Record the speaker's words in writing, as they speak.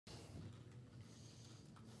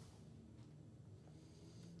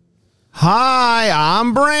Hi,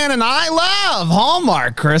 I'm Brandon. I love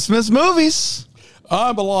Hallmark Christmas movies.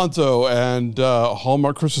 I'm Alonso, and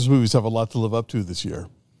Hallmark Christmas movies have a lot to live up to this year.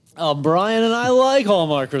 I'm Brian, and I like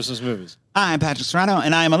Hallmark Christmas movies. I'm Patrick Serrano,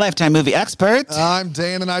 and I am a Lifetime movie expert. I'm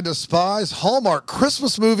Dan, and I despise Hallmark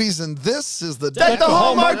Christmas movies, and this is the Deck the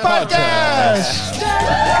Hallmark Podcast.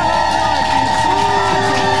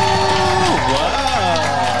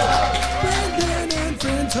 Brandon and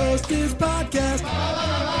friends host this podcast.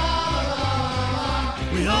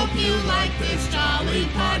 We hope you like this jolly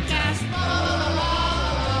podcast.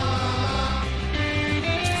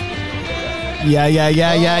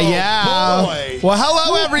 Yeah. Boy. Well,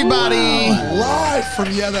 hello, everybody. Live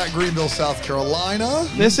from that Greenville, South Carolina.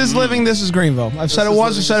 This is Living, this is Greenville. I've said it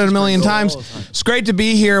once, I've said it a million times. It's great to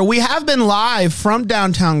be here. We have been live from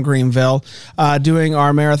downtown Greenville doing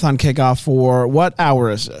our marathon kickoff for, what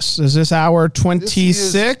hour is this? Is this hour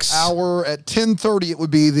 26? Hour at 10:30, it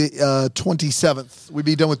would be the 27th. We'd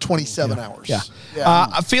be done with 27 hours. Yeah.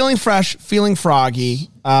 Feeling fresh, feeling froggy.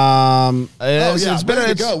 It's been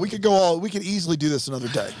ready to go. We could easily do this another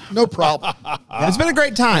day. No problem. It's been a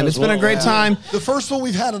great time. It's been a great time. The first one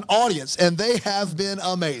we've had an audience, and they have been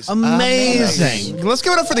amazing. Amazing. Let's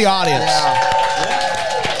give it up for the audience.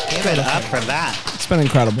 Give it up for that. It's been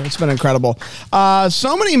incredible.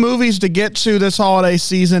 So many movies to get to this holiday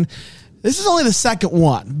season. This is only the second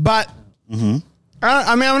one, but I'm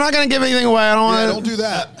not going to give anything away. I don't want to. Don't do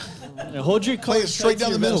that. Now hold your Play it straight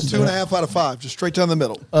down the middle. 2.5 out of 5. Just straight down the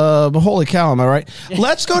middle. But holy cow, am I right?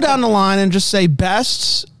 Let's go down the line and just say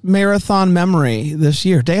best marathon memory this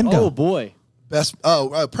year. Dan, go. Oh, boy. Best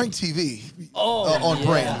Prank TV on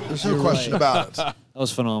brand. There's no question about it. That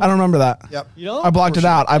was phenomenal. I don't remember that. Yep. You know? I blocked it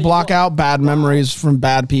out. I block out bad memories from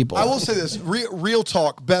bad people. I will say this. Real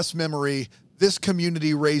talk, best memory, this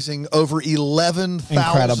community raising over $11,000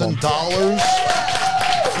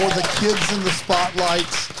 for the kids in the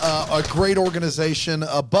spotlights. A great organization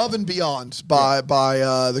above and beyond by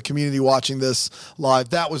the community watching this live.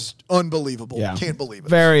 That was unbelievable. Yeah. Can't believe it.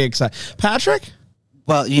 Very excited. Patrick?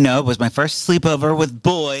 Well, it was my first sleepover with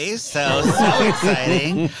boys, so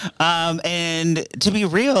exciting. And to be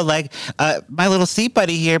real, my little seat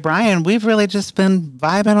buddy here, Brian, we've really just been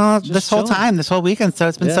vibing this whole time, this whole weekend. So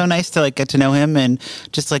it's been so nice to get to know him and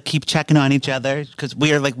just keep checking on each other because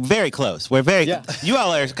we are very close. We're you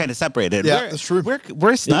all are kind of separated. Yeah, that's true.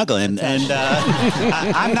 We're snuggling, and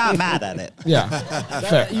I'm not mad at it. Yeah.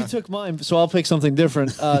 Fair. You took mine, so I'll pick something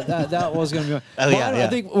different. That was going to be mine. Oh, yeah. I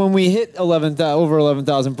think when we hit over 11,000,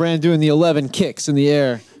 Brand doing the 11 kicks in the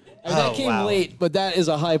air. And that came late, but that is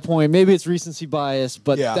a high point. Maybe it's recency bias,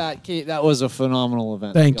 but that was a phenomenal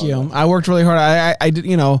event. Thank you. I worked really hard. I did,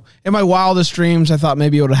 in my wildest dreams, I thought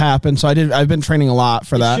maybe it would happen. So I've been training a lot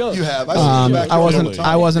for that. You have.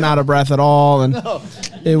 I wasn't out of breath at all, and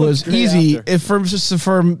it was easy. If for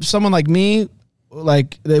someone like me, it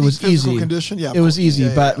was easy. Condition, it was easy,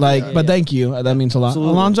 but thank you. That means a lot.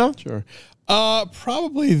 Absolutely. Alonso? Sure.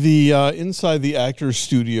 Probably the Inside the Actors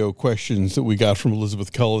Studio questions that we got from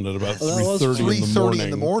Elizabeth Cullen at about 3:30 in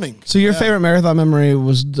the morning. So your favorite marathon memory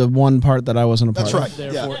was the one part that I wasn't a part That's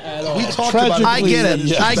of. right. We talked about it. I get it.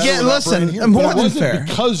 Yeah. I get. Listen, Here. more It than wasn't fair.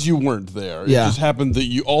 because you weren't there. Yeah. It just happened that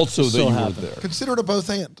you weren't there. Consider it a both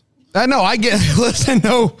and. I know. I get. Listen,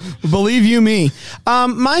 no, believe you me.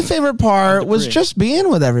 My favorite part was just being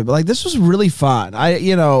with everybody. This was really fun. I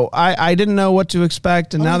didn't know what to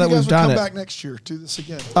expect, and now that we've done it, come back next year, do this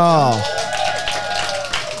again. Oh,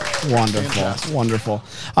 wonderful.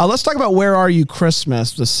 Let's talk about Where Are You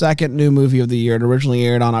Christmas, the second new movie of the year. It originally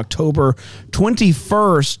aired on October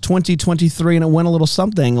 21st, 2023, and it went a little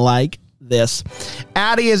something like this.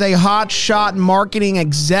 Addie is a hotshot marketing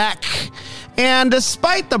exec. And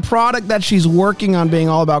despite the product that she's working on being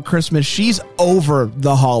all about Christmas, she's over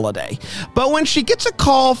the holiday. But when she gets a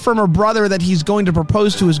call from her brother that he's going to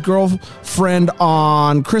propose to his girlfriend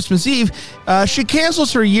on Christmas Eve, she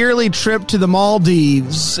cancels her yearly trip to the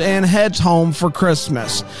Maldives and heads home for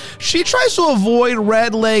Christmas. She tries to avoid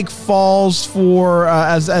Red Lake Falls for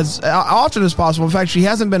as often as possible. In fact, she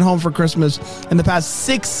hasn't been home for Christmas in the past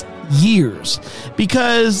 6 years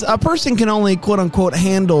because a person can only quote unquote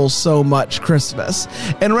handle so much Christmas,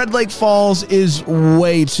 and Red Lake Falls is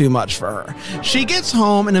way too much for her. She gets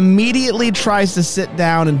home and immediately tries to sit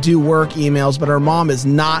down and do work emails, but her mom is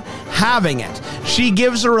not having it. She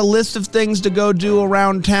gives her a list of things to go do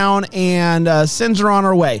around town and sends her on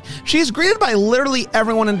her way. She's greeted by literally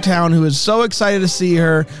everyone in town who is so excited to see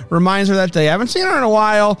her, reminds her that they haven't seen her in a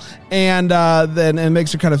while, and then it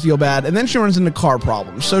makes her kind of feel bad. And then she runs into car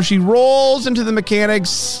problems. So she rolls into the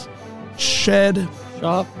mechanic's shed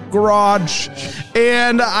Shop. Garage,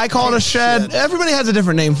 and I call it a shed. Everybody has a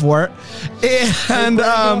different name for it. And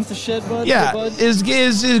off the shed, bud? yeah, Bud? is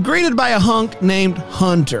greeted by a hunk named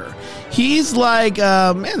Hunter. He's like,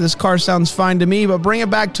 man, this car sounds fine to me, but bring it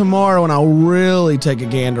back tomorrow and I'll really take a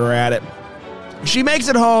gander at it. She makes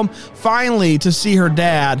it home finally to see her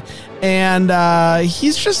dad, and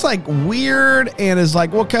he's just like weird and is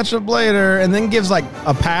like, we'll catch up later, and then gives like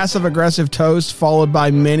a passive-aggressive toast followed by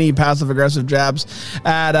many passive-aggressive jabs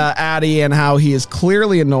at Addie, and how he is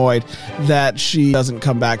clearly annoyed that she doesn't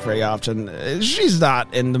come back very often. She's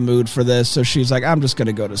not in the mood for this, so she's like, I'm just going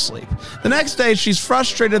to go to sleep. The next day, she's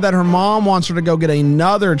frustrated that her mom wants her to go get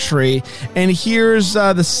another tree, and hears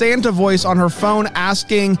the Santa voice on her phone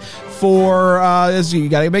asking for, you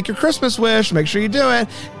got to make your Christmas wish, make sure you do it.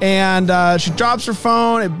 And she drops her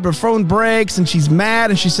phone breaks, and she's mad,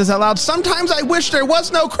 and she says out loud, sometimes I wish there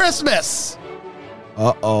was no Christmas.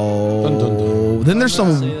 Uh-oh. Dun, dun, dun. Then there's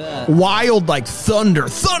some wild, like, thunder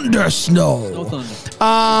snow.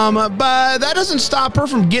 But that doesn't stop her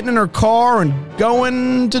from getting in her car and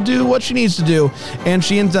going to do what she needs to do. And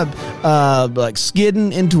she ends up, like,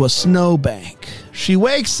 skidding into a snowbank. She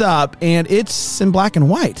wakes up, and it's in black and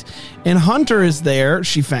white. And Hunter is there.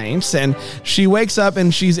 She faints, and she wakes up,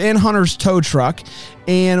 and she's in Hunter's tow truck.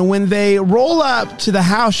 And when they roll up to the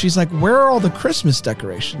house, she's like, where are all the Christmas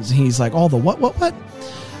decorations? And he's like, all the what?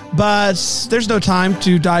 But there's no time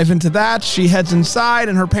to dive into that. She heads inside,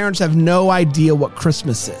 and her parents have no idea what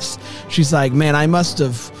Christmas is. She's like, man, I must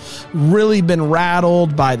have really been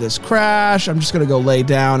rattled by this crash. I'm just going to go lay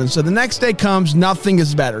down. And so the next day comes, nothing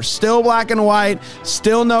is better. Still black and white,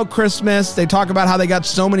 still no Christmas. They talk about how they got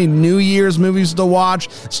so many New Year's movies to watch,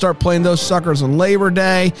 start playing those suckers on Labor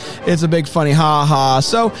Day. It's a big funny ha-ha.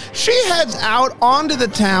 So she heads out onto the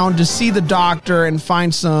town to see the doctor and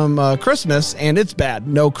find some Christmas, and it's bad.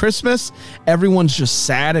 No Christmas. Everyone's just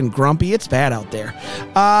sad and grumpy. It's bad out there.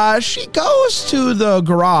 She goes to the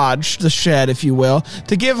garage, the shed, if you will,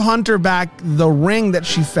 to give Hunter back the ring that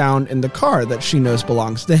she found in the car that she knows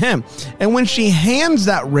belongs to him. And when she hands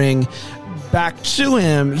that ring back to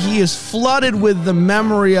him, he is flooded with the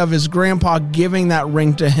memory of his grandpa giving that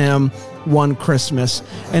ring to him one Christmas.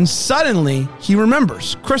 And suddenly he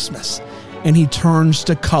remembers Christmas, and he turns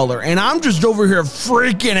to color. And I'm just over here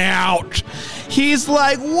freaking out. He's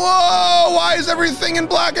like, whoa, why is everything in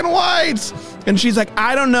black and white? And she's like,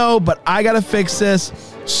 I don't know, but I gotta fix this.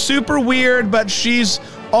 Super weird, but she's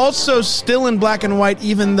also still in black and white,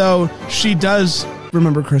 even though she does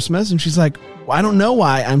remember Christmas. And she's like, well, I don't know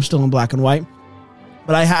why I'm still in black and white,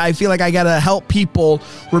 but I feel like I gotta help people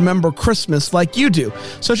remember Christmas like you do.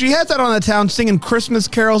 So she heads out on the town singing Christmas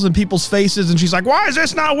carols in people's faces, and she's like, why is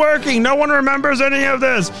this not working? No one remembers any of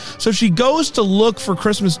this. So she goes to look for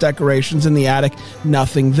Christmas decorations in the attic.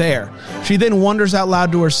 Nothing there. She then wonders out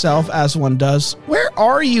loud to herself, as one does, where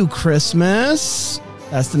are you, Christmas?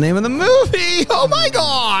 That's the name of the movie. Oh my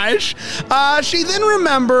gosh. She then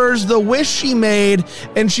remembers the wish she made,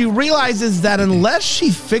 and she realizes that unless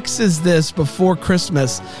she fixes this before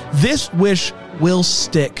Christmas, this wish will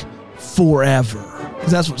stick forever.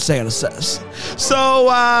 Because that's what Santa says.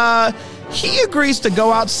 So he agrees to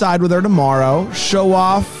go outside with her tomorrow, show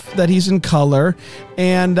off that he's in color,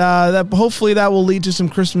 and that hopefully that will lead to some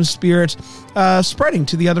Christmas spirit spreading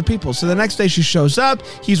to the other people. So the next day she shows up,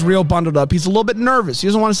 he's real bundled up. He's a little bit nervous. He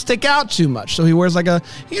doesn't want to stick out too much. So he wears like a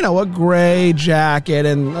gray jacket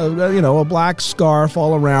and a black scarf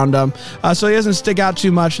all around him. So he doesn't stick out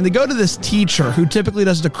too much. And they go to this teacher who typically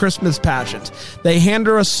does the Christmas pageant. They hand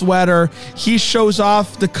her a sweater. He shows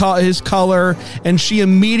off his color, and she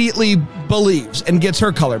immediately believes and gets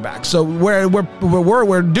her color back. So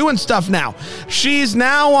we're doing stuff now. She's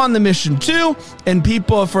now on the mission too, and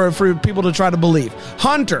for people to try to believe.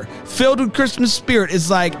 Hunter, filled with Christmas spirit, is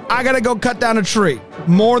like, I gotta go cut down a tree.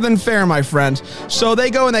 More than fair, my friend. So they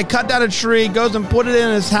go and they cut down a tree, goes and put it in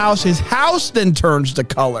his house. His house then turns to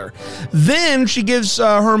color. Then she gives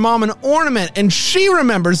her mom an ornament, and she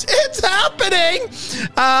remembers it's happening.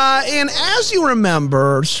 And as you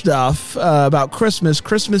remember stuff about Christmas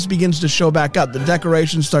begins to show back up. The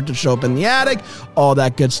decorations start to show up in the attic, all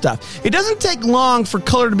that good stuff. It doesn't take long for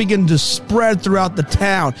color to begin to spread throughout the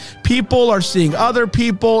town. People are seeing other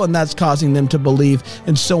people, and that's causing them to believe,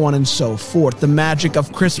 and so on and so forth. The magic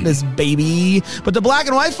of Christmas, baby. But the black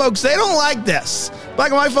and white folks, they don't like this. Black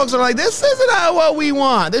and white folks are like, this isn't what we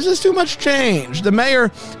want. This is too much change. The mayor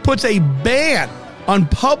puts a ban on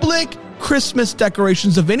public Christmas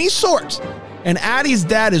decorations of any sort, and Addie's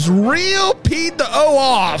dad is real peed the O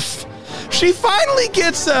off. She finally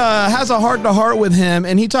has a heart-to-heart with him,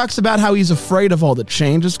 and he talks about how he's afraid of all the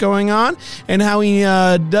changes going on and how he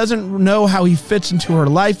doesn't know how he fits into her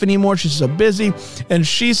life anymore. She's so busy, and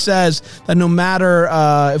she says that no matter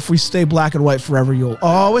if we stay black and white forever, you'll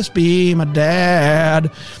always be my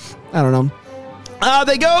dad. I don't know.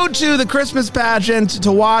 They go to the Christmas pageant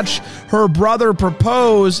to watch her brother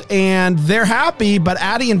propose, and they're happy, but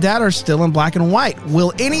Addie and Dad are still in black and white.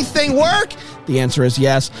 Will anything work? The answer is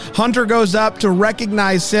yes. Hunter goes up to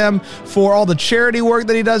recognize him for all the charity work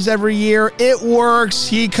that he does every year. It works.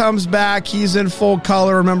 He comes back. He's in full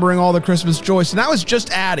color, remembering all the Christmas joy. So now it's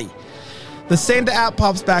just Addie. The Santa app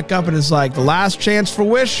pops back up and is like, the last chance for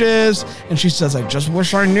wishes. And she says, I just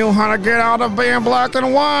wish I knew how to get out of being black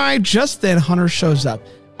and white. Just then, Hunter shows up,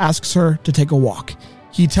 asks her to take a walk.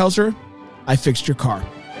 He tells her, I fixed your car.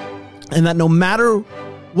 And that no matter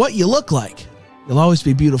what you look like, you'll always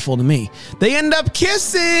be beautiful to me. They end up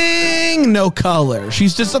kissing. No color.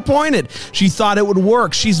 She's disappointed. She thought it would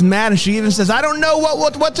work. She's mad, and she even says, I don't know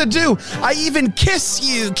what to do. I even kissed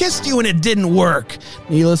you, and it didn't work.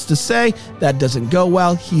 Needless to say, that doesn't go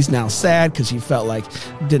well. He's now sad because he felt like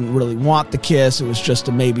didn't really want the kiss. It was just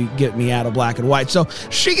to maybe get me out of black and white. So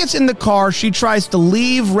she gets in the car. She tries to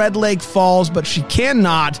leave Red Lake Falls, but she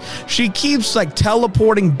cannot. She keeps like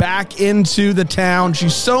teleporting back into the town.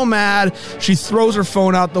 She's so mad. She throws her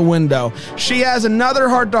phone out the window. She has another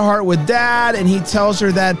heart-to-heart with Dad, and he tells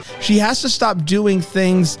her that she has to stop doing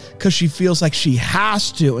things because she feels like she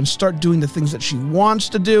has to and start doing the things that she wants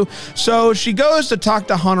to do. So she goes to talk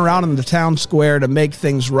to Hunter out in the town square to make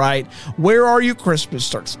things right. Where Are You Christmas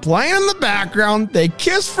starts playing in the background. They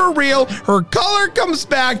kiss for real. Her color comes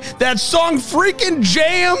back. That song freaking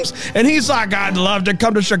jams, and he's like, I'd love to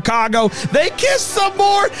come to Chicago. They kiss some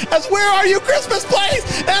more as Where Are You Christmas plays,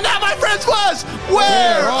 and that, my friends, was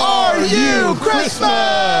Where Are You Christmas?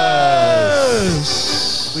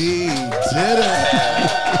 We did it.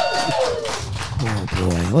 Oh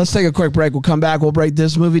boy. Let's take a quick break. We'll come back. We'll break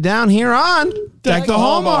this movie down here on Deck the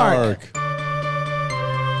Hallmark.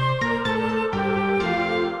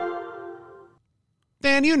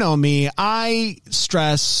 Dan, you know me. I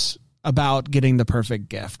stress about getting the perfect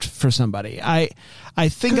gift for somebody. I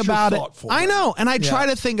think about it. I know. And I try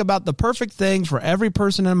to think about the perfect things for every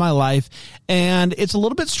person in my life. And it's a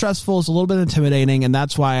little bit stressful. It's a little bit intimidating. And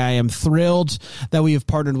that's why I am thrilled that we have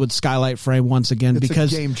partnered with Skylight Frame once again,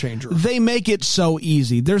 because a game changer. They make it so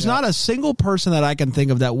easy. There's not a single person that I can think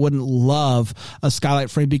of that wouldn't love a Skylight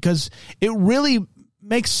Frame, because it really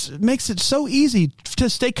makes it so easy to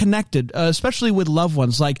stay connected, especially with loved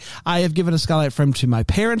ones. Like, I have given a Skylight Frame to my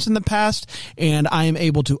parents in the past, and I am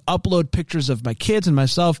able to upload pictures of my kids and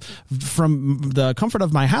myself from the comfort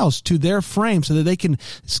of my house to their frame so that they can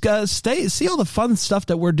see all the fun stuff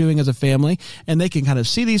that we're doing as a family, and they can kind of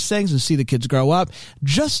see these things and see the kids grow up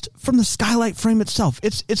just from the Skylight Frame itself.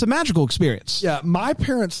 It's a magical experience. Yeah, my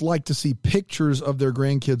parents like to see pictures of their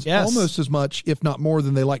grandkids almost as much, if not more,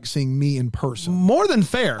 than they like seeing me in person. More than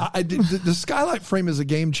fair. The Skylight Frame is a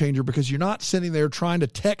game changer because you're not sitting there trying to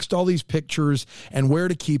text all these pictures and where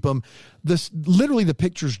to keep them. Literally the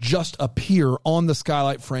pictures just appear on the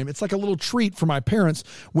Skylight Frame. It's like a little treat for my parents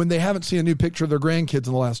when they haven't seen a new picture of their grandkids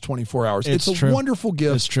in the last 24 hours. It's a wonderful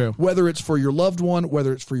gift. It's true. Whether it's for your loved one,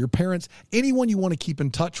 whether it's for your parents, anyone you want to keep in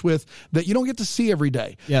touch with that you don't get to see every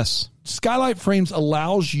day. Yes. Skylight Frames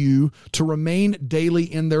allows you to remain daily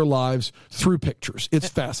in their lives through pictures. It's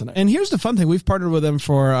fascinating. And here's the fun thing. We've partnered with them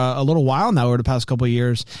for a little while now, over the past couple of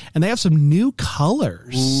years, and they have some new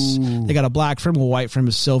colors. Ooh. They got a black frame, a white frame,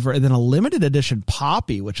 a silver, and then a limited edition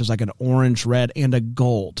poppy, which is like an orange, red, and a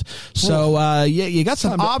gold. So you got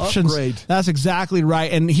some options. Upgrade. That's exactly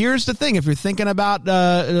right. And here's the thing. If you're thinking about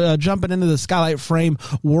jumping into the Skylight Frame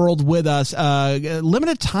world with us,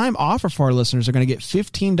 limited time offer for our listeners are going to get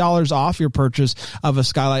 $15 off your purchase of a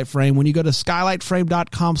Skylight Frame when you go to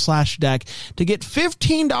skylightframe.com/deck. To get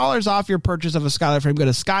 $15 off your purchase of a Skylight Frame, go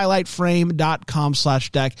to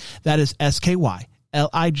skylightframe.com/deck. That is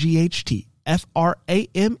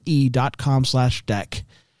skylightframe.com/deck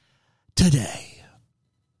today.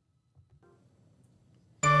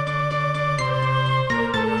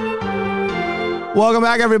 Welcome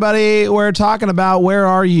back, everybody. We're talking about Where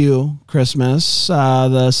Are You Christmas,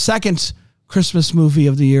 the second Christmas movie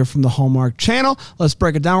of the year from the Hallmark Channel. Let's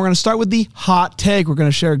break it down. We're going to start with the hot take. We're going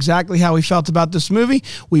to share exactly how we felt about this movie.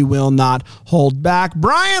 We will not hold back.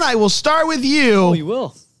 Brian, I will start with you. Oh, you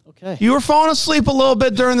will? Okay. You were falling asleep a little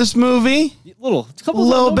bit during this movie. A couple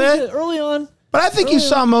little bit. Early on. But I think you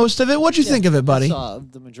saw most of it. What'd you think of it, buddy? I saw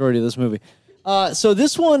the majority of this movie. So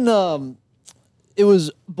this one, it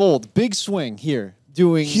was bold. Big swing here.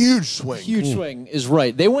 Doing huge swing. Huge swing is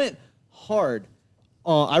right. They went hard.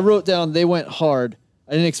 I wrote down they went hard.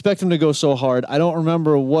 I didn't expect them to go so hard. I don't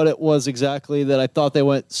remember what it was exactly that I thought they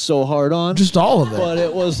went so hard on. Just all of it. But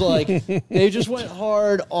it was like they just went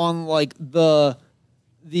hard on like the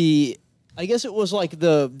I guess it was like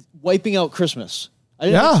the wiping out Christmas. I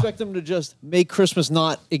didn't expect them to just make Christmas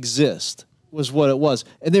not exist was what it was.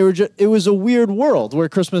 And they were it was a weird world where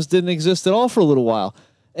Christmas didn't exist at all for a little while.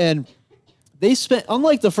 And they spent,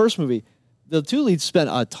 unlike the first movie, the two leads spent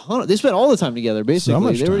they spent all the time together,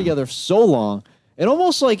 basically. They were together so long. And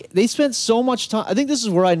almost like they spent so much time. I think this is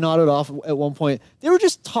where I nodded off at one point. They were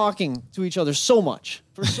just talking to each other so much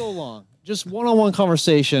for so long. Just one-on-one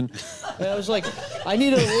conversation. And I was like, I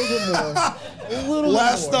need a little bit more.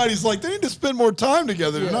 Last night, he's like, they need to spend more time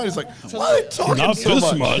together tonight. He's like, why are they talking Not so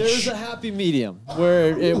this much? There's a happy medium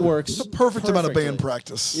where it works. It's the perfect amount of band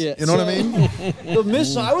practice. Yeah. You know what I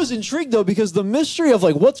mean? I was intrigued, though, because the mystery of,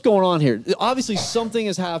 like, what's going on here. Obviously, something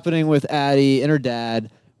is happening with Addie and her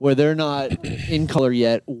dad where they're not in color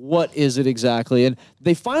yet. What is it exactly? And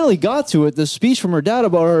they finally got to it, the speech from her dad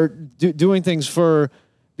about her doing things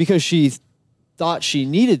because she thought she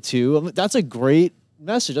needed to. I mean, that's a great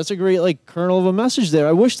message. That's a great like kernel of a message there.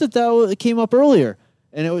 I wish that came up earlier,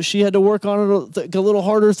 and she had to work on it a little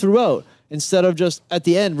harder throughout instead of just at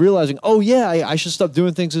the end realizing, oh yeah, I should stop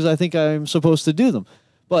doing things as I think I'm supposed to do them.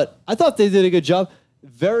 But I thought they did a good job.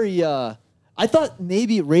 I thought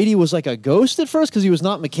maybe Rady was like a ghost at first because he was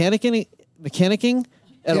not mechanicking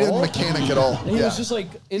at all. He didn't mechanic at all. He was just like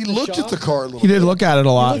he looked at the car a little He did look at it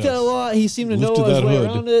a lot. He looked at it a lot. He seemed to know his way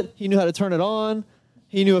around it. He knew how to turn it on.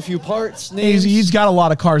 He knew a few parts. He's got a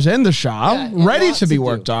lot of cars in the shop, ready to be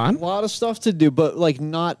worked on. A lot of stuff to do, but like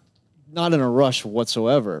not in a rush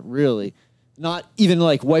whatsoever, really. Not even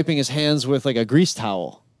like wiping his hands with like a grease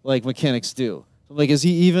towel like mechanics do. Like, is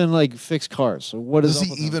he even like fix cars? So what is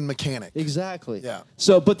he even mechanic? Exactly. Yeah.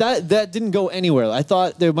 So, but that didn't go anywhere. I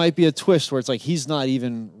thought there might be a twist where it's like he's not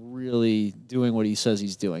even really doing what he says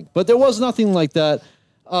he's doing. But there was nothing like that.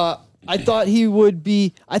 I thought he would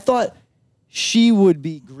be. I thought she would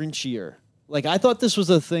be Grinchier. Like I thought this was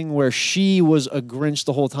a thing where she was a Grinch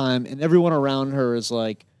the whole time, and everyone around her is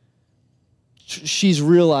like, she's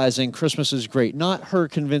realizing Christmas is great, not her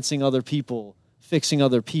convincing other people, fixing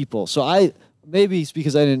other people. So maybe it's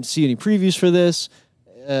because I didn't see any previews for this,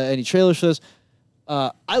 any trailers for this.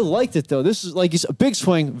 I liked it though. This is like it's a big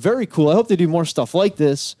swing, very cool. I hope they do more stuff like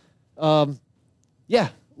this. Yeah,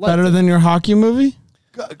 better than your hockey movie.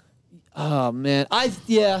 Oh man, I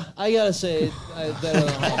gotta say better than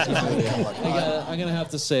the hockey movie. I'm gonna have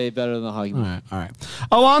to say better than the hockey movie. All right.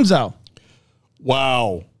 Alonso.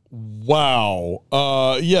 Wow.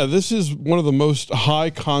 Yeah, this is one of the most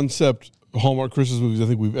high concept Hallmark Christmas movies I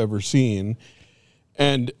think we've ever seen.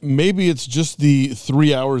 And maybe it's just the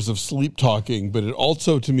 3 hours of sleep talking, but it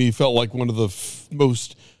also to me felt like one of the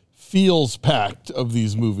most feels packed of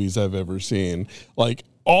these movies I've ever seen. Like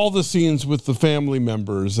all the scenes with the family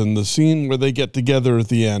members and the scene where they get together at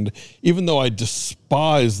the end, even though I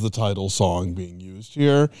despise the title song being used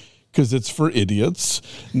here because it's for idiots.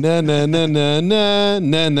 Na na na na na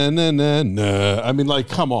na na na na na. I mean, like,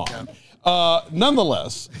 come on.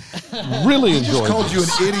 Nonetheless, really enjoyed. He just called you an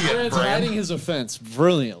idiot. Brand's hiding his offense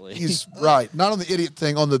brilliantly. He's right. Not on the idiot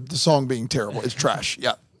thing. On the song being terrible. It's trash.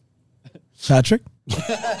 Yeah. Patrick.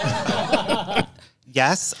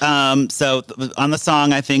 Yes. So on the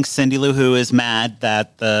song, I think Cindy Lou Who is mad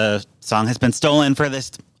that the song has been stolen for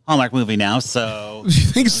this Hallmark movie now. So you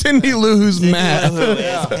think Cindy Lou Who's mad? Lou Who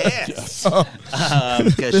is pissed.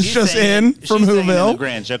 This just in from Whoville.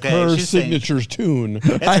 Grinch, okay? Her signature tune.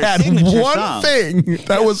 I had one song. thing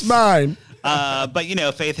that was mine. But you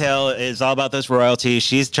know, Faith Hill is all about those royalties.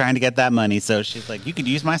 She's trying to get that money, so she's like, "You could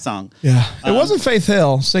use my song." Yeah, it wasn't Faith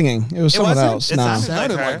Hill singing. It was someone else. It sounded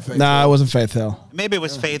Sounded like her. like Faith No, it wasn't Faith Hill. Maybe it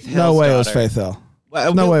was Faith Hill's No way it was daughter. Faith Hill.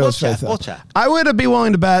 Well, No way it we'll was check, Faith Hill. We'll check. I would be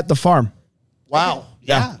willing to bet The Farm. Wow.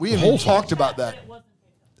 Yeah. We haven't even talked about that.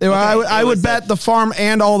 I would bet The Farm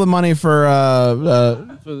and all the money for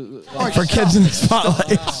kids in the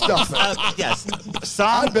spotlight. Stuff it. Yes. I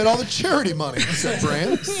Song bet all the charity money. Said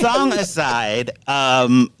Brand. song aside,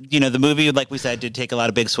 you know, the movie, like we said, did take a lot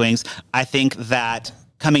of big swings. I think that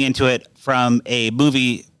coming into it from a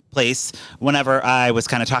movie place, whenever I was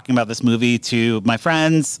kind of talking about this movie to my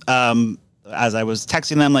friends, as I was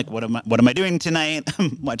texting them, like, what am I doing tonight?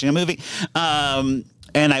 I'm watching a movie.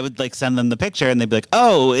 And I would like send them the picture and they'd be like,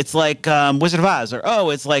 oh, it's like Wizard of Oz, or oh,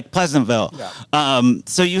 it's like Pleasantville. Yeah.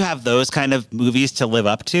 So you have those kind of movies to live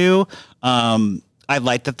up to. I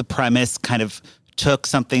like that the premise kind of took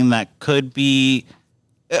something that could be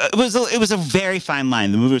It was a very fine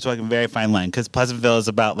line. The movie was walking a very fine line because Pleasantville is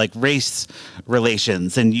about like race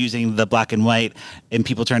relations and using the black and white and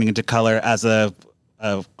people turning into color as a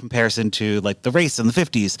comparison to like the race in the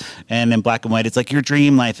 50s. And in black and white, it's like your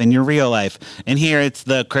dream life and your real life. And here it's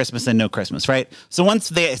the Christmas and no Christmas, right? So once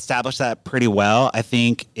they established that pretty well, I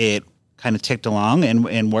think it kind of ticked along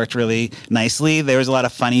and worked really nicely. There was a lot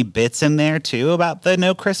of funny bits in there too about the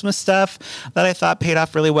no Christmas stuff that I thought paid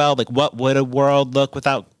off really well. Like, what would a world look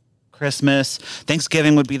without Christmas?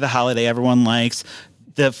 Thanksgiving would be the holiday everyone likes.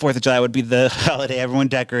 The 4th of July would be the holiday everyone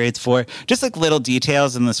decorates for. Just like little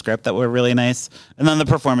details in the script that were really nice. And then the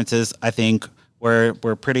performances, I think, were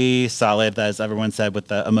pretty solid, as everyone said, with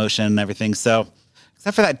the emotion and everything. So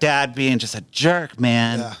except for that dad being just a jerk,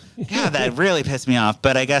 man. Yeah, that really pissed me off.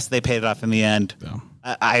 But I guess they paid it off in the end. Yeah.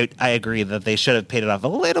 I agree that they should have paid it off a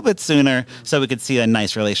little bit sooner so we could see a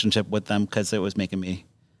nice relationship with them because it was making me...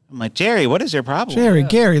 I'm like, Jerry, what is your problem? Jerry,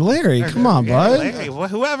 Gary, Larry, come on, bud. Larry,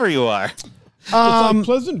 whoever you are. It's like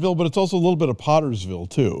Pleasantville, but it's also a little bit of Pottersville,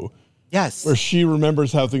 too. Yes. Where she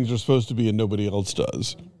remembers how things are supposed to be and nobody else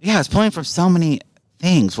does. Yeah, it's pulling from so many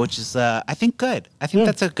things, which is, I think, good. I think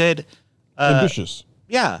that's a good... ambitious.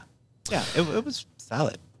 Yeah. Yeah, it was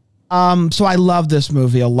solid. So I love this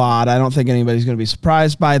movie a lot. I don't think anybody's going to be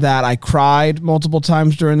surprised by that. I cried multiple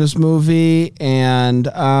times during this movie, and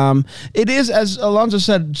it is, as Alonso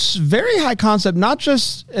said, very high concept, not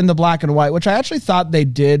just in the black and white, which I actually thought they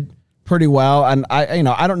did pretty well. And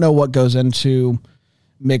I don't know what goes into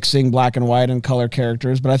mixing black and white and color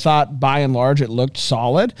characters, but I thought by and large it looked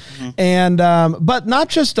solid. And but not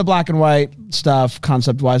just the black and white stuff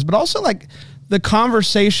concept wise, but also like the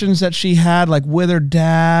conversations that she had, like with her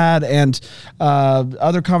dad and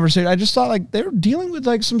other conversations. I just thought like they were dealing with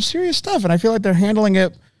like some serious stuff, and I feel like they're handling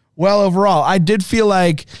it well overall. I did feel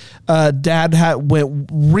like dad went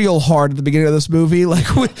real hard at the beginning of this movie.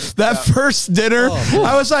 Like with that first dinner,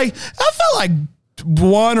 I was like, I felt like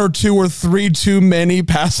one or two or three too many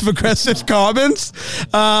passive aggressive comments.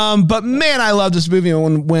 But man, I love this movie.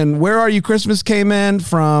 When Where Are You Christmas came in,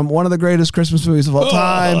 from one of the greatest Christmas movies of all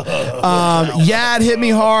time. It hit me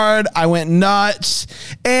hard. I went nuts.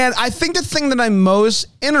 And I think the thing that I'm most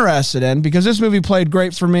interested in, because this movie played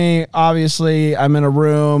great for me, obviously I'm in a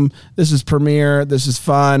room. This is premiere. This is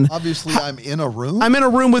fun. Obviously I'm in a room. I'm in a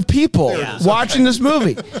room with people watching this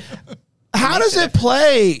movie. How does it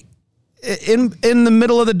play in the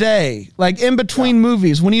middle of the day, like in between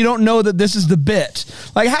movies, when you don't know that this is the bit?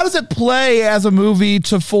 Like, how does it play as a movie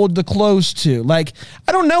to fold the close to? Like,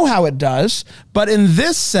 I don't know how it does, but in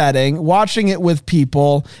this setting, watching it with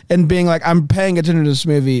people and being like, I'm paying attention to this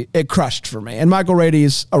movie, it crushed for me. And Michael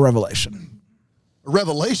Rady's a revelation. A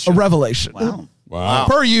revelation. A revelation. Wow.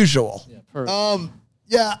 Per usual.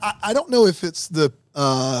 I don't know if it's the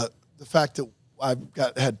fact that I've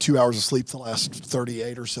had 2 hours of sleep the last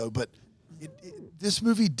 38 or so, but this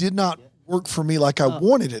movie did not work for me like I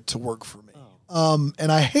wanted it to work for me.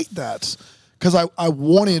 And I hate that because I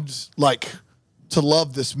wanted to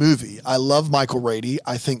love this movie. I love Michael Rady.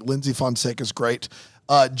 I think Lindsay Fonseca's great.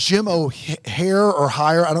 Jim O'Hare or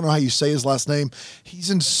Hire, I don't know how you say his last name.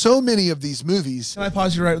 He's in so many of these movies. Can I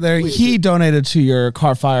pause you right there? He donated to your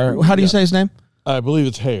car fire. How do you say his name? I believe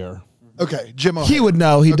it's Hare. Okay, Jim O'Hare. He would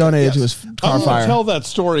know. He donated to his car fire. Tell that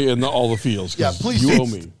story in all the fields. Yeah, please. You owe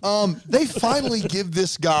me. They finally give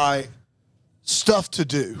this guy stuff to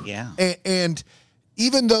do. Yeah. And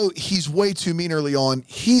even though he's way too mean early on,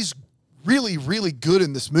 he's really, really good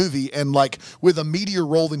in this movie. And like with a meatier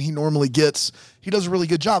role than he normally gets, he does a really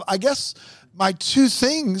good job. I guess my two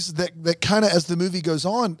things that kind of, as the movie goes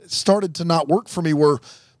on, started to not work for me were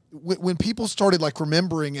when people started like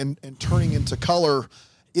remembering and turning into color.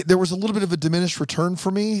 There was a little bit of a diminished return for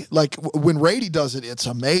me. Like when Rady does it, it's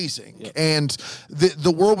amazing. Yeah. And the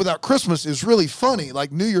World Without Christmas is really funny.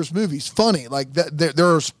 Like New Year's movies, funny. Like that, there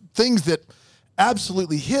are things that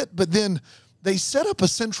absolutely hit, but then they set up a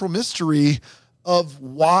central mystery of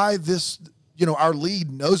why this, our lead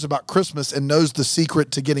knows about Christmas and knows the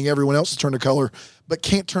secret to getting everyone else to turn to color, but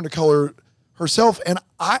can't turn to color herself. And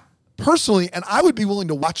I personally, and I would be willing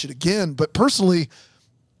to watch it again, but personally,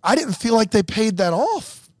 I didn't feel like they paid that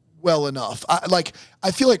off well enough.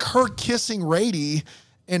 I feel like her kissing Rady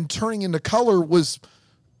and turning into color was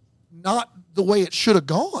not the way it should have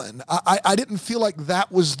gone. I didn't feel like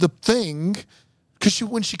that was the thing, because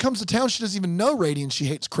when she comes to town, she doesn't even know Rady and she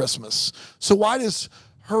hates Christmas. So why does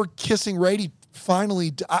her kissing Rady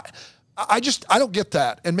finally? I don't get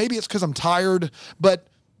that. And maybe it's because I'm tired, but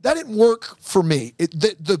that didn't work for me.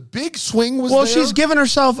 The big swing was Well, there. she's given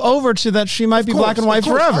herself over to that she might be black and white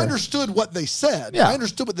forever. I understood what they said. Yeah. I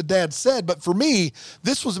understood what the dad said. But for me,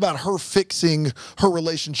 this was about her fixing her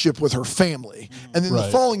relationship with her family. And then the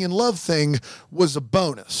falling in love thing was a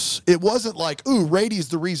bonus. It wasn't like, ooh, Rady's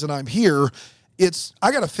the reason I'm here. It's,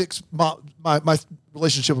 I got to fix my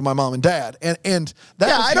relationship with my mom and dad. And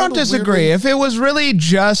that was I don't disagree. If it was really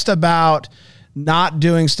just about not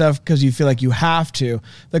doing stuff because you feel like you have to,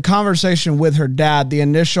 the conversation with her dad, the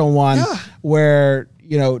initial one where,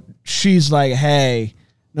 you know, she's like, hey,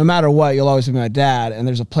 no matter what, you'll always be my dad and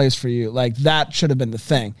there's a place for you. Like that should have been the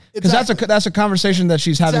thing. Because that's a conversation that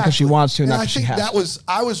she's having because she wants to, not because she has to.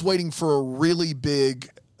 I was waiting for a really big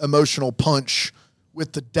emotional punch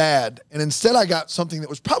with the dad. And instead I got something that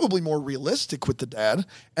was probably more realistic with the dad,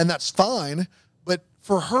 and that's fine. But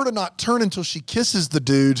for her to not turn until she kisses the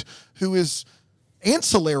dude who is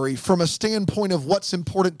ancillary from a standpoint of what's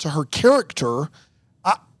important to her character,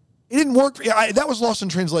 it didn't work. That was lost in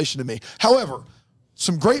translation to me. However,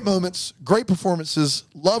 some great moments, great performances,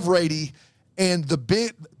 love Rady, and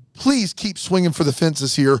please keep swinging for the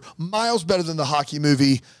fences here. Miles better than the hockey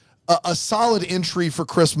movie. A solid entry for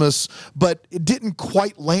Christmas, but it didn't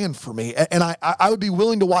quite land for me. And I would be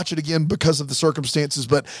willing to watch it again because of the circumstances,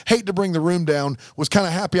 but hate to bring the room down. Was kind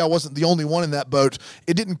of happy I wasn't the only one in that boat.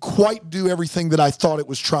 It didn't quite do everything that I thought it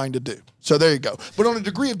was trying to do. So there you go. But on a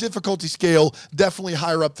degree of difficulty scale, definitely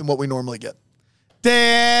higher up than what we normally get.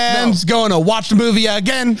 Dan's going to watch the movie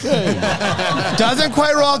again. Doesn't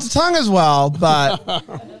quite roll off the tongue as well,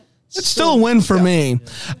 but it's still a win for me.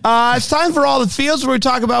 It's time for all the feels, where we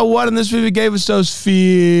talk about what in this movie gave us those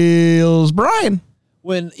feels. Brian.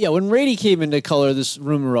 When Rady came into color, this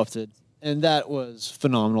room erupted, and that was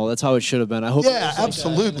phenomenal. That's how it should have been. I hope. Yeah, it was like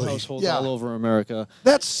absolutely. that in households all over America.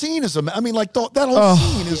 That scene is, that whole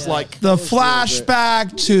scene is like the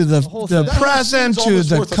flashback to the present to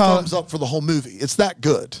the thumbs up for the whole movie. It's that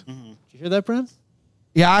good. Mm-hmm. Did you hear that, Brent?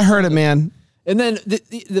 Yeah, I heard it, man. And then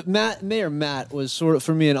Mayor Matt was sort of,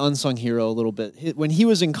 for me, an unsung hero a little bit. When he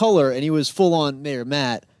was in color and he was full on Mayor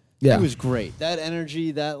Matt, he was great. That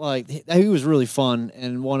energy, he was really fun,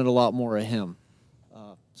 and wanted a lot more of him.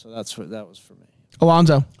 So that was for me.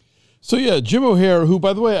 Alonso. So yeah, Jim O'Heir, who,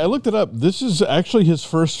 by the way, I looked it up. This is actually his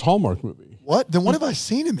first Hallmark movie. What? Then what have I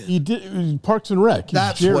seen him in? He did Parks and Rec. He's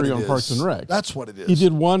That's Jerry what it on is. Parks and Rec. That's what it is. He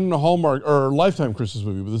did one Hallmark or Lifetime Christmas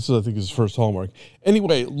movie, but this is, I think, his first Hallmark.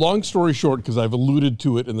 Anyway, long story short, because I've alluded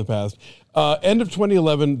to it in the past, end of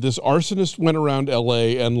 2011, this arsonist went around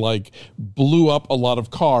LA and blew up a lot of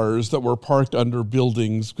cars that were parked under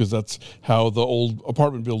buildings, because that's how the old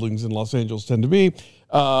apartment buildings in Los Angeles tend to be,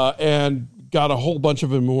 and got a whole bunch of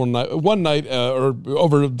them one night, or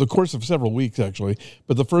over the course of several weeks, actually.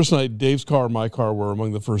 But the first night, Dave's car and my car were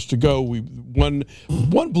among the first to go. One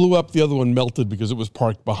blew up, the other one melted because it was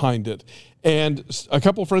parked behind it. And a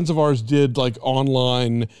couple of friends of ours did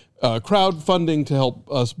online crowdfunding to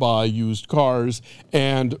help us buy used cars.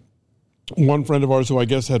 And one friend of ours, who I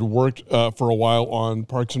guess had worked for a while on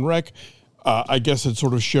Parks and Rec, I guess had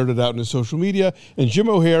sort of shared it out in his social media. And Jim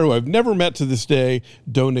O'Heir, who I've never met to this day,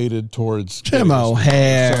 donated towards Jim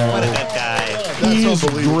O'Heir. What a good guy. He's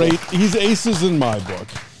great. He's aces in my book.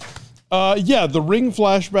 The Ring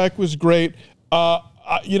flashback was great.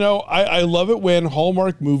 I love it when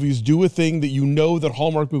Hallmark movies do a thing that that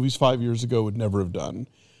Hallmark movies 5 years ago would never have done.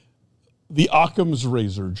 The Occam's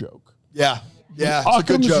razor joke. Yeah. Yeah, it's a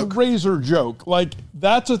good joke. Razor joke.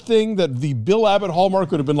 That's a thing that the Bill Abbott Hallmark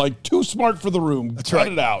would have been too smart for the room. That's Cut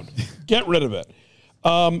right. it out. Get rid of it.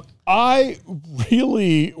 I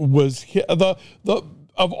really was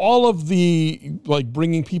of all of the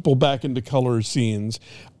bringing people back into color scenes,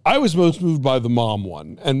 I was most moved by the mom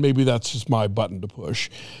one, and maybe that's just my button to push.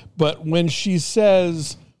 But when she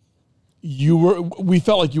says we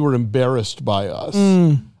felt like you were embarrassed by us.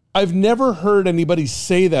 I've never heard anybody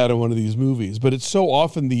say that in one of these movies, but it's so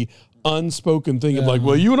often the unspoken thing of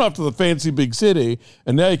well, you went off to the fancy big city,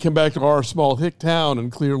 and now you come back to our small hick town,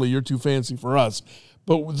 and clearly you're too fancy for us.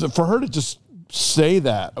 But for her to just say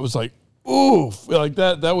that, I was like, oof,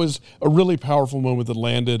 that was a really powerful moment that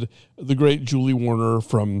landed. The great Julie Warner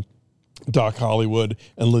from Doc Hollywood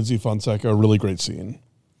and Lindsay Fonseca, a really great scene.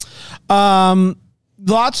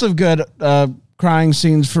 Lots of good crying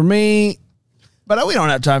scenes for me. But we don't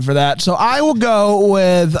have time for that. So I will go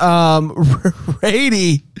with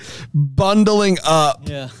Rady bundling up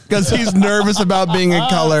because he's nervous about being in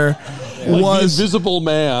color. was the Invisible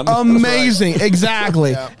Man. amazing.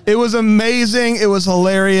 Exactly. Yeah. It was amazing. It was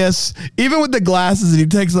hilarious. Even with the glasses and he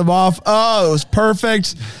takes them off. Oh, it was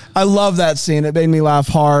perfect. I love that scene. It made me laugh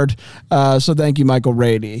hard. So thank you, Michael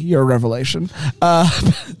Rady. You're a revelation.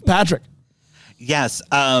 Patrick. Yes.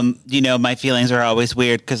 My feelings are always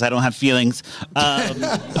weird because I don't have feelings.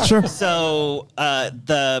 Sure. So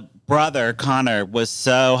the brother, Connor, was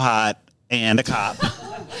so hot and a cop.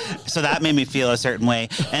 So that made me feel a certain way.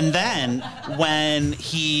 And then when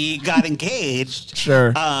he got engaged,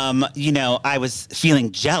 Sure. I was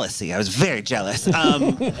feeling jealousy. I was very jealous.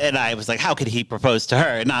 And I was like, how could he propose to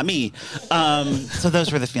her and not me? So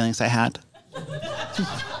those were the feelings I had.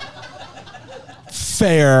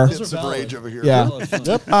 Fair. It's some rage over here. Yeah.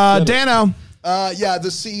 Dano.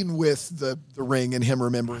 The scene with the ring and him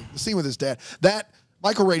remembering the scene with his dad. That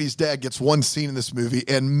Michael Rady's dad gets one scene in this movie,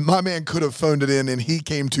 and my man could have phoned it in, and he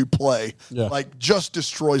came to play. Yeah. Like, just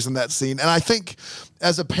destroys in that scene. And I think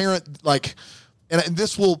as a parent, like, and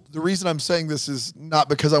this will, the reason I'm saying this is not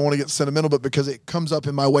because I want to get sentimental, but because it comes up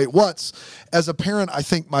in my Wait What's. As a parent, I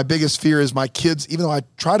think my biggest fear is my kids, even though I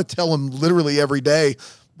try to tell them literally every day,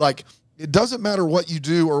 like, it doesn't matter what you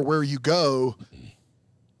do or where you go.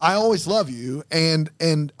 I always love you, and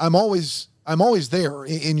I'm always there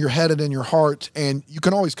in your head and in your heart, and you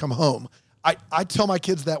can always come home. I tell my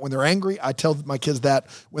kids that when they're angry. I tell my kids that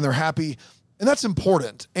when they're happy, and that's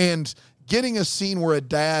important. And getting a scene where a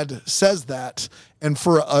dad says that, and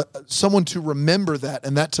for someone to remember that,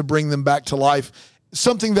 and that to bring them back to life,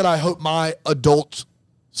 something that I hope my adult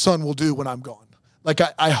son will do when I'm gone. Like,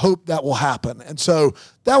 I hope that will happen. And so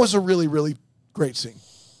that was a really, really great scene.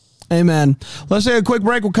 Amen. Let's take a quick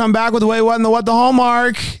break. We'll come back with the Wait What and the What the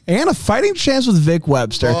Hallmark and a fighting chance with Vic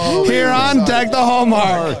Webster here on Deck the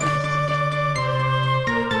Hallmark.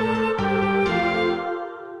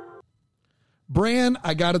 Bran,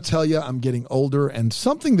 I got to tell you, I'm getting older, and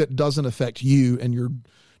something that doesn't affect you and your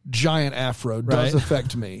giant afro does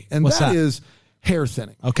affect me. And What's that? is hair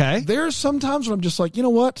thinning. Okay. There's sometimes when I'm just like, you know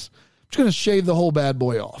what? I'm just going to shave the whole bad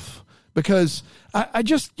boy off because I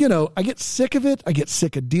just, I get sick of it. I get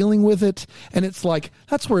sick of dealing with it. And it's like,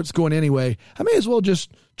 that's where it's going anyway. I may as well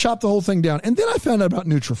just chop the whole thing down. And then I found out about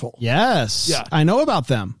Nutrafol. Yes. Yeah. I know about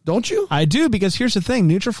them. Don't you? I do, because here's the thing.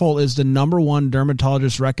 Nutrafol is the #1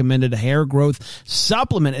 dermatologist recommended hair growth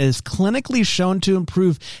supplement. It is clinically shown to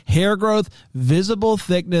improve hair growth, visible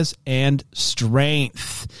thickness, and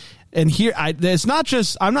strength. And here, I'm not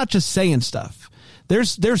just saying stuff.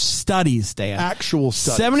 There's studies, Dan. Actual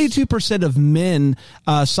studies. 72% of men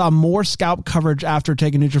saw more scalp coverage after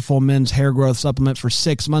taking Nutrafol men's hair growth supplement for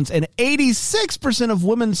 6 months, and 86% of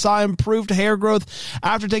women saw improved hair growth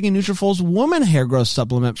after taking Nutrafol's woman hair growth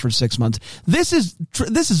supplement for 6 months. This is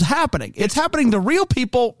happening. It's happening to real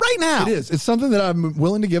people right now. It is. It's something that I'm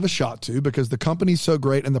willing to give a shot to because the company's so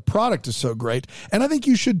great and the product is so great, and I think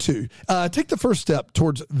you should too. Take the first step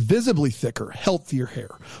towards visibly thicker, healthier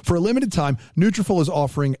hair. For a limited time, Nutrafol is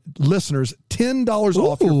offering listeners $10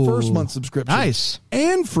 off your first month subscription. Nice.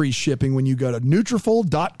 And free shipping when you go to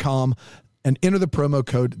Nutrafol.com and enter the promo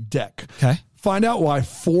code DECK. Okay. Find out why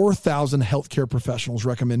 4,000 healthcare professionals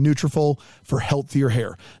recommend Nutrafol for healthier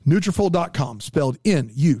hair. Nutrafol.com, spelled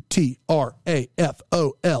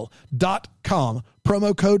Nutrafol.com,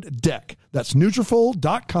 promo code DECK. That's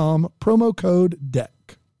Nutrafol.com, promo code DECK.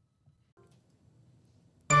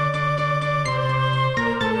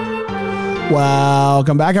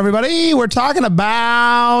 Welcome back, everybody. We're talking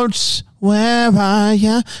about Where Are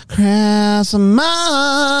Ya Christmas?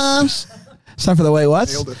 It's time for the Wait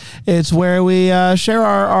What's. Nailed it. It's where we share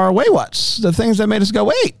our Wait What's, the things that made us go,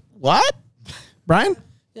 wait, what? Brian?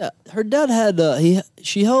 Yeah, her dad had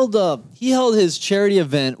he held his charity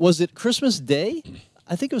event. Was it Christmas Day?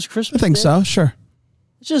 I think it was I Christmas. think Day. so, sure.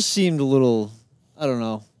 It just seemed a little, I don't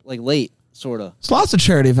know, like late, sort of. There's lots of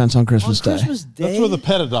charity events on Christmas On Day. Christmas Day, That's where the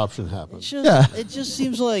pet adoption happens. It just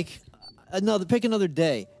seems like pick another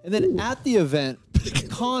day. And then at the event,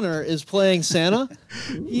 Connor is playing Santa.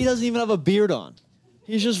 He doesn't even have a beard on.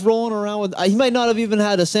 He's just rolling around with. He might not have even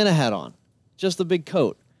had a Santa hat on, just a big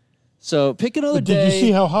coat. So pick another But day. did you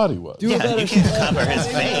see how hot he was? Do a Yeah, better you can job. cover his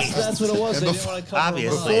face. That's what it was. And They didn't want to cover him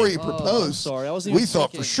obviously. up. Before he I'm proposed, sorry, I wasn't we even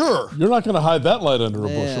thought thinking. for sure. You're not going to hide that light under a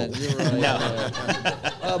Man, bushel. you're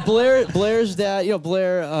right. Blair's dad,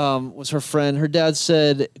 Blair was her friend. Her dad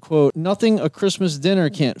said, quote, "Nothing a Christmas dinner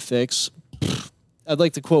can't fix." I'd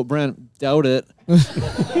like to quote Brent, doubt it.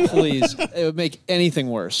 Please. It would make anything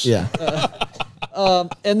worse. Yeah.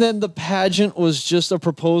 And then the pageant was just a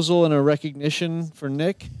proposal and a recognition for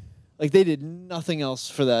Nick. Like, they did nothing else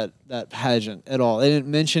for that pageant at all. They didn't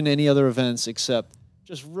mention any other events except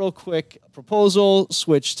just real quick proposal,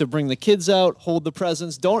 switch to bring the kids out, hold the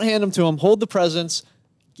presents. Don't hand them to them. Hold the presents.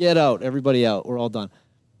 Get out. Everybody out. We're all done.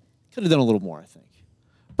 Could have done a little more, I think.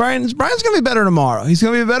 Brian's going to be better tomorrow. He's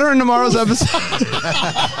going to be better in tomorrow's episode.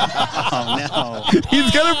 Oh, no.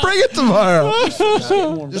 He's going to bring it tomorrow.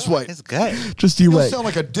 Just wait. It's good. Just you You'll wait. sound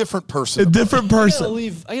like a different person. A different I person.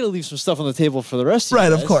 gotta leave some stuff on the table for the rest of you Right,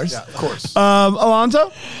 guys. of course. Yeah, of course.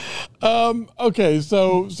 Alonso? Okay,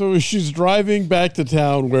 so she's driving back to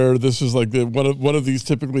town where this is like one of these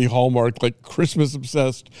typically Hallmark like Christmas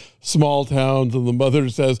obsessed small towns, and the mother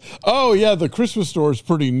says, "Oh yeah, the Christmas store is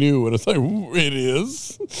pretty new," and it's like, it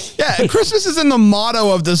is. Yeah, Christmas is in the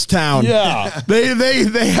motto of this town. Yeah.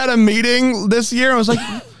 They had a meeting this year and I was like,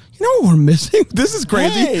 you know what we're missing? This is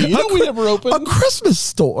crazy. Hey, you know we never opened. A Christmas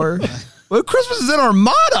store. Well, Christmas is in our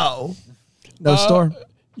motto. No store.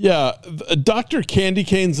 Yeah, Dr. Candy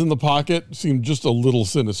Canes in the pocket seemed just a little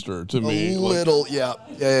sinister to me. A little,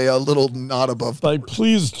 a little not above. Like,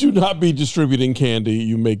 please do not be distributing candy.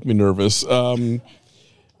 You make me nervous. The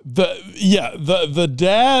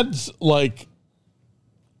dad's like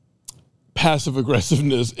passive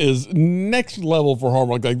aggressiveness is next level for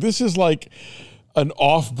Hallmark. Like, this is like an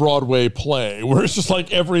off-Broadway play where it's just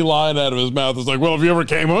like every line out of his mouth is like, well, if you ever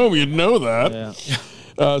came home, you'd know that. Yeah.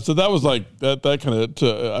 So that was like that kind of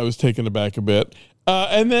I was taken aback a bit.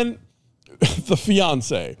 And then the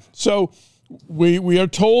fiance. So we are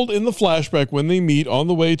told in the flashback when they meet on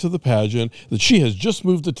the way to the pageant that she has just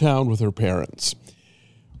moved to town with her parents.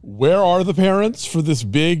 Where are the parents for this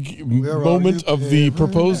big moment of the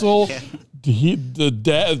proposal? The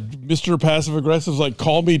dad, Mr. Passive Aggressive, is like,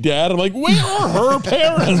 call me dad. I'm like, where are her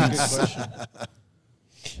parents?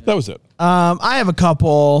 That was it. I have a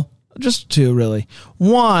couple. Just two, really.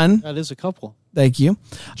 One. That is a couple. Thank you.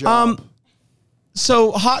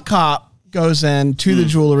 So Hot Cop goes in to the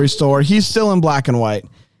jewelry store. He's still in black and white.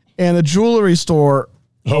 And the jewelry store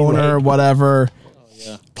owner, whatever.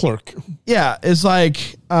 Clerk. Yeah, is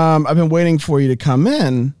like, I've been waiting for you to come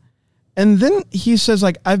in. And then he says,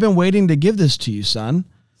 like, I've been waiting to give this to you, son.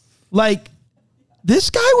 Like, this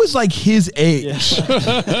guy was like his age.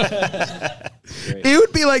 Yeah. It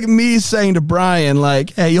would be like me saying to Brian,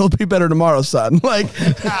 like, hey, you'll be better tomorrow, son. Like,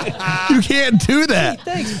 you can't do that.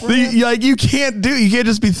 Hey, thanks, Brian. You can't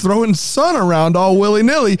just be throwing son around all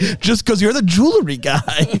willy-nilly just because you're the jewelry guy.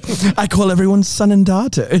 I call everyone son and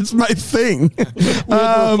daughter. It's my thing. We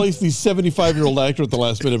had to replace the 75-year-old actor at the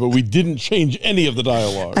last minute, but we didn't change any of the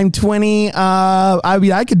dialogue. I'm 20. I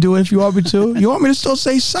mean, I could do it if you want me to. You want me to still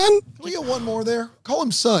say son? Can we get one more there? Call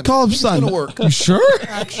him son. Call him It's son. gonna work. You sure?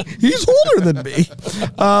 He's older than me.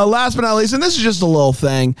 Last but not least, and this is just a little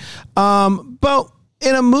thing, but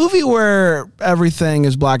in a movie where everything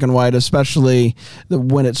is black and white, especially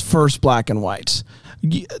when it's first black and white,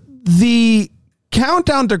 the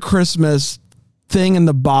countdown to Christmas thing in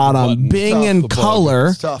the bottom being Tough, in the color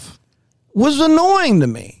It's tough. was annoying to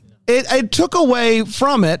me. It took away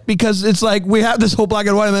from it because it's like we have this whole black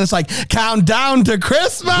and white and then it's like countdown to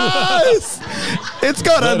Christmas. It's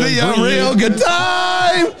gonna be a real good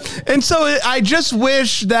time. And so I just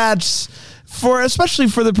wish that especially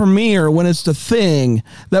for the premiere when it's the thing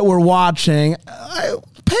that we're watching, I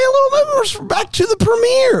pay a little bit back to the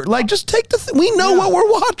premiere. Like just take we know what we're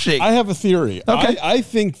watching. I have a theory. Okay. I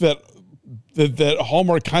think that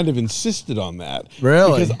Hallmark kind of insisted on that.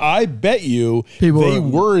 Really? Because I bet you they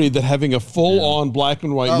worried that having a full-on black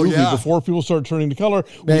and white movie before people started turning to color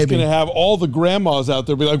was going to have all the grandmas out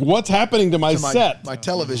there be like, what's happening to my set? My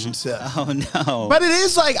television set. Oh, no. But it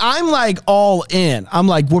is like I'm like all in. I'm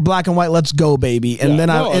like we're black and white. Let's go, baby. And then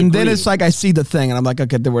then it's like I see the thing, and I'm like,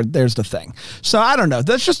 okay, there's the thing. So I don't know.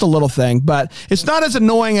 That's just a little thing, but it's not as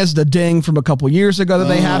annoying as the ding from a couple years ago that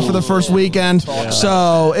they had for the first weekend.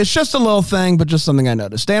 So it's just a little thing, but just something I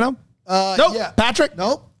noticed. Dano? Nope. Yeah. Patrick?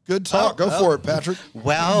 Nope. Good talk. Go for it, Patrick.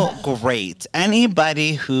 Well, great.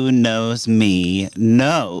 Anybody who knows me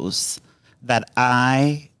knows that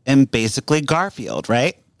I am basically Garfield,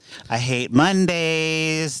 right? I hate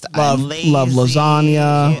Mondays. I'm lazy. Love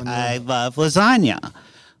lasagna. I love lasagna.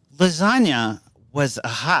 Lasagna was a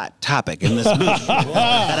hot topic in this movie. And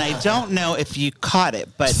I don't know if you caught it,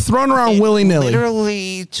 but thrown around willy-nilly.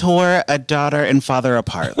 Literally tore a daughter and father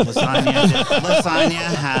apart. Lasagna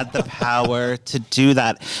had the power to do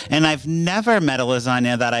that. And I've never met a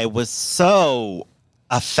lasagna that I was so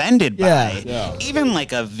offended by. Yeah. Even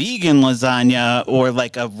like a vegan lasagna or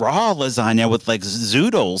like a raw lasagna with like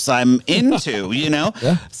zoodles I'm into, you know?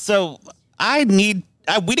 Yeah. So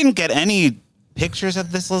we didn't get any pictures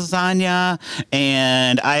of this lasagna,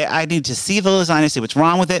 and I need to see the lasagna, see what's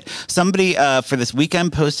wrong with it. Somebody for this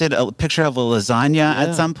weekend posted a picture of a lasagna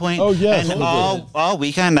at some point. Oh, yes, and they all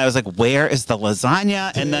weekend I was like, where is the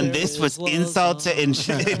lasagna? And then this was insult to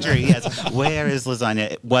injury. Yes, where is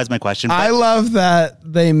lasagna? It was my question. I love that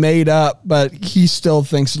they made up, but he still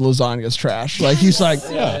thinks lasagna's trash. Like he's like,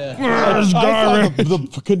 I thought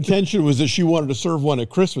the contention was that she wanted to serve one at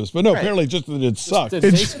Christmas, but no, apparently just that it sucked,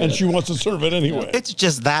 and she wants to serve it anyway. It's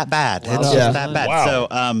just that bad. It's just that bad. Wow.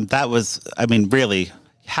 So that was, I mean, really,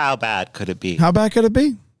 how bad could it be? how bad could it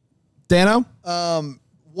be? Dano?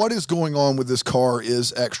 What is going on with this car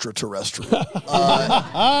is extraterrestrial.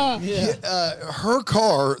 Her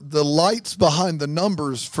car, the lights behind the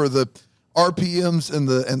numbers for the RPMs and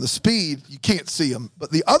the speed, you can't see them,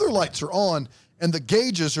 but the other lights are on, and the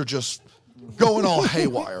gauges are just going all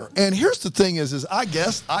haywire. And here's the thing: is I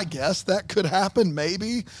guess that could happen.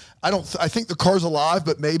 Maybe I think the car's alive,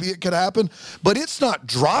 but maybe it could happen. But it's not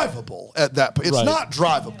drivable at that point. It's not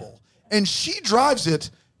drivable, and she drives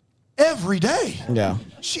it every day. Yeah.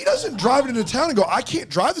 She doesn't drive it into town and go, I can't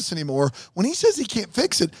drive this anymore. When he says he can't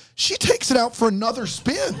fix it, she takes it out for another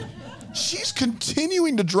spin. She's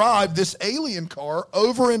continuing to drive this alien car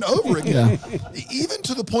over and over again. Even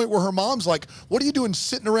to the point where her mom's like, what are you doing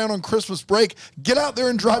sitting around on Christmas break? Get out there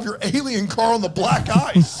and drive your alien car on the black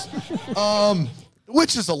ice.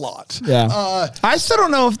 Which is a lot. Yeah. I still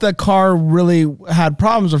don't know if the car really had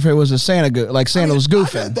problems or if it was a Santa, Santa was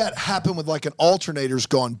goofing. I've had that happen with like an alternator's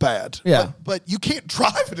gone bad. Yeah. But you can't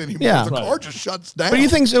drive it anymore. Yeah. The car just shuts down. But you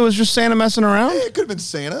think it was just Santa messing around? Hey, it could have been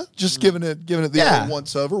Santa just giving it the old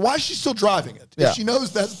once over. Why is she still driving it? Yeah. If she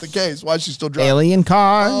knows that's the case, why is she still driving Alien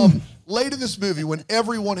car. Late in this movie, when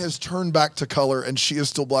everyone has turned back to color and she is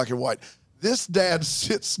still black and white, this dad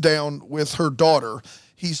sits down with her daughter.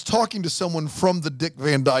 He's talking to someone from the Dick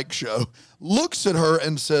Van Dyke Show, looks at her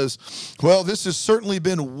and says, well, this has certainly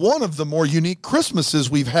been one of the more unique Christmases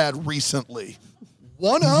we've had recently.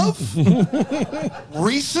 One of?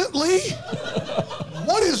 Recently?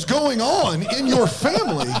 What is going on in your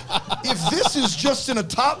family if this is just in a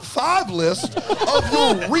top 5 list of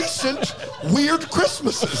your recent weird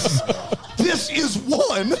Christmases? This is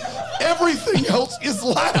one. Everything else is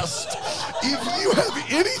last. If you have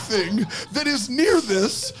anything that is near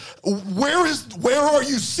this, where are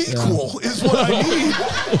you sequel is what I need.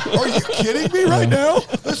 Are you kidding me right now?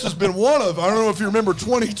 This has been one of, I don't know if you remember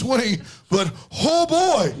 2020, but oh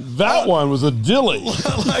boy. That one was a dilly.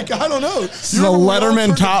 Like, I don't know. The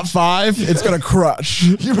Letterman top 5, it's going to crush.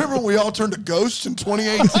 You remember when we all turned to Ghost in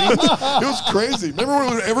 2018? It was crazy. Remember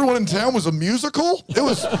when everyone in town was a musical? It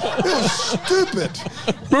was stupid.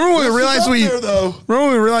 Remember when we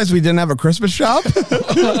realized we didn't have a Christmas shop?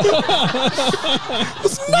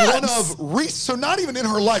 So not even in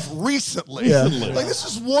her life recently. Yeah. Like, this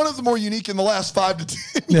is one of the more unique in the last 5 to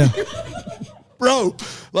 10 Yeah. years. Bro,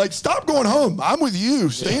 like, stop going home. I'm with you.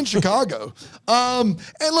 Stay in Chicago. And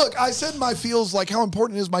look, I said my feels, like how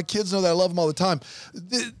important it is my kids know that I love them all the time.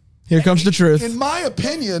 Here comes the truth. In my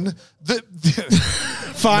opinion,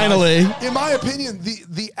 Finally. in my opinion,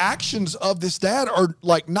 the actions of this dad are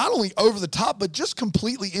like not only over the top, but just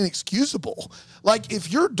completely inexcusable. Like,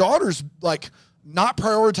 if your daughter's like not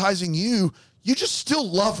prioritizing you, you just still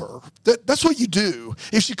love her. That's what you do.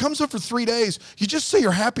 If she comes home for 3 days, you just say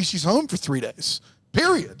you're happy she's home for 3 days.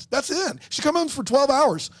 Period. That's it. She comes home for 12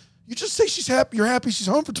 hours. You just say she's happy. You're happy she's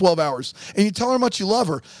home for 12 hours, and you tell her how much you love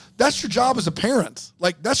her. That's your job as a parent.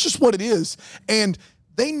 Like, that's just what it is. And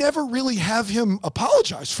they never really have him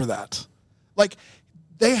apologize for that. Like,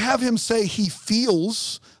 they have him say he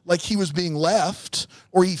feels like he was being left,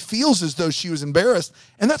 or he feels as though she was embarrassed.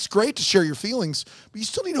 And that's great to share your feelings, but you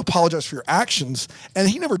still need to apologize for your actions. And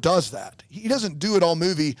he never does that. He doesn't do it all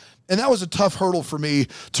movie. And that was a tough hurdle for me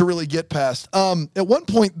to really get past. At one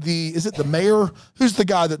point, is it the mayor? Who's the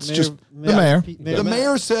guy that's The mayor. The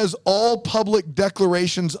mayor says all public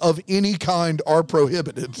declarations of any kind are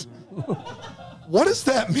prohibited. What does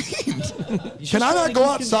that mean? Can I not go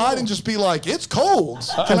outside and just be like, it's cold?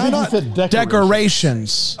 Can I not?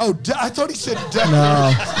 Decorations. Oh, I thought he said decorations.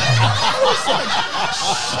 No.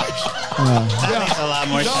 That makes a lot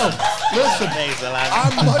more sense. Listen, That makes a lot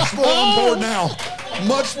I'm much more on board now.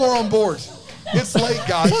 Much more on board. It's late,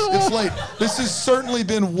 guys. It's late. This has certainly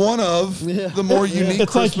been one of the more unique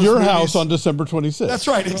It's Christmas like your movies. house on December 26th. That's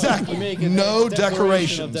right, exactly. No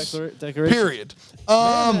decorations. Period.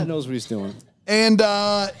 Matt knows what he's doing. And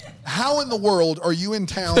how in the world are you in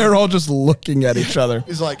town? They're all just looking at each other.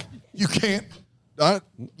 He's like, you can't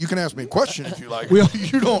You can ask me a question if you like.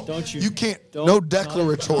 You can't. No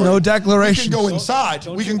declaratory. No declaration. We can go inside.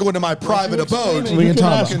 We can go into my private abode. We can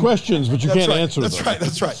ask questions, but you can't answer them.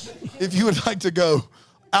 That's right. If you would like to go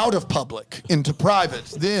out of public into private,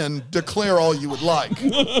 then declare all you would like.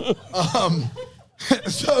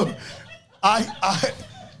 So, I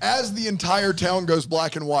as the entire town goes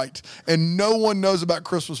black and white, and no one knows about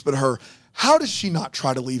Christmas but her, how does she not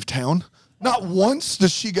try to leave town? Not once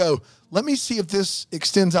does she go, let me see if this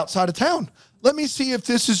extends outside of town. Let me see if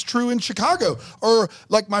this is true in Chicago. Or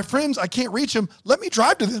like my friends, I can't reach them. Let me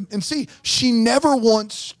drive to them and see. She never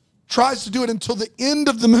once tries to do it until the end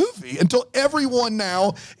of the movie, until everyone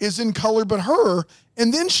now is in color but her.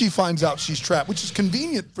 And then she finds out she's trapped, which is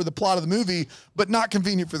convenient for the plot of the movie, but not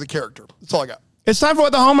convenient for the character. That's all I got. It's time for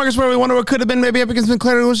What the Hallmark is, where we wonder what could have been, maybe epic has been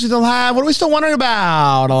clear, what we still have. What are we still wondering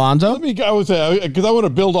about, Alonso? I would say, because I want to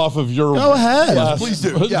build off of your Go ahead. Please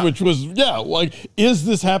do. Yeah. Which was, like, is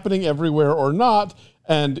this happening everywhere or not?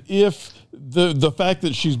 And if the fact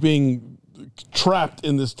that she's being trapped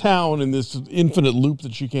in this town, in this infinite loop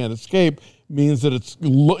that she can't escape, means that it's,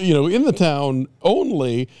 in the town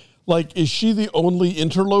only, like, is she the only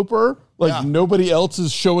interloper? Like, nobody else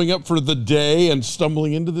is showing up for the day and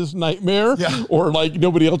stumbling into this nightmare? Yeah. Or, like,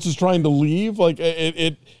 nobody else is trying to leave? Like,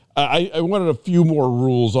 I wanted a few more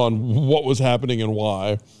rules on what was happening and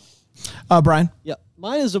why. Brian? Yeah,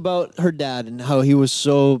 mine is about her dad and how he was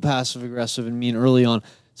so passive aggressive and mean early on.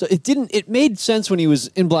 So it made sense when he was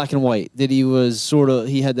in black and white that he was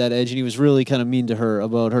he had that edge and he was really kind of mean to her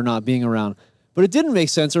about her not being around. But it didn't make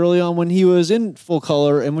sense early on when he was in full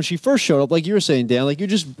color and when she first showed up, like you were saying, Dan, like you're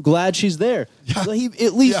just glad she's there. Yeah. So he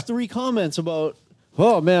at least 3 comments about,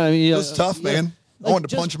 oh man, I mean, it was tough, man. Like, I wanted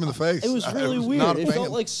to punch him in the face. It was really weird. It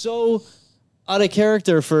felt like so out of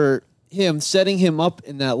character for him, setting him up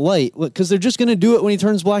in that light, because they're just going to do it when he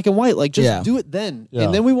turns black and white. Like, just do it then,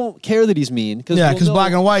 and then we won't care that he's mean. Because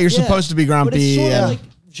black and white, you're supposed to be grumpy. But it's sort of like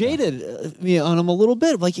jaded on him a little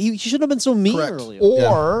bit. Like he shouldn't have been so mean earlier.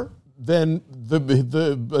 Or then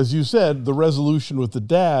the as you said, the resolution with the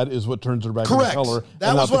dad is what turns her back into color.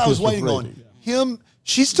 That was what I was waiting on.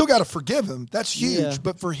 She's still got to forgive him. That's huge. Yeah.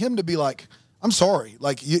 But for him to be like, I'm sorry,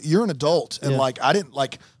 like you're an adult, and like I didn't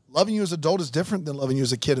like. Loving you as an adult is different than loving you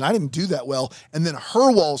as a kid, and I didn't do that well. And then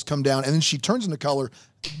her walls come down, and then she turns into color.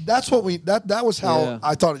 That's what that was how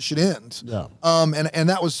I thought it should end. Yeah. And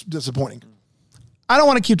that was disappointing. I don't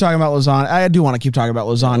want to keep talking about lasagna. I do want to keep talking about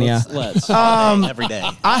lasagna. Let's every day.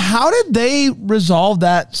 How did they resolve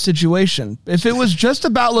that situation? If it was just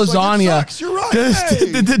about lasagna, like, you're right.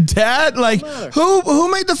 Did the dad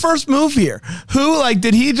who made the first move here? Who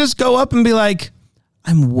did he just go up and be like,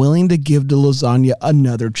 I'm willing to give the lasagna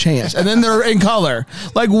another chance, and then they're in color?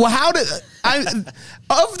 Like, how did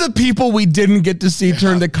of the people we didn't get to see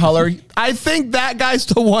turn to color? I think that guy's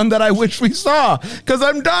the one that I wish we saw, because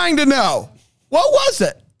I'm dying to know. What was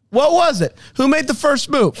it? What was it? Who made the first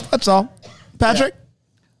move? That's all. Patrick?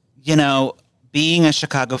 Being a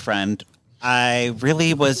Chicago friend, I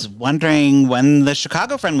really was wondering when the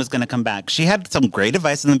Chicago friend was going to come back. She had some great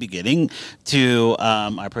advice in the beginning to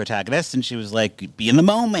our protagonist, and she was like, be in the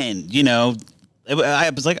moment, I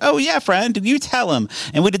was like, oh, yeah, friend, did you tell him?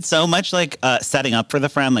 And we did so much, setting up for the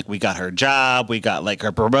friend. Like, we got her job. We got,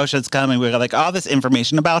 her promotions coming. We got, all this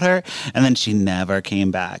information about her. And then she never came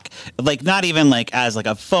back. Not even, as,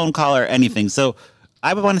 a phone call or anything. So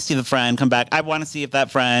I would want to see the friend come back. I want to see if that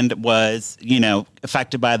friend was,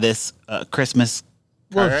 affected by this Christmas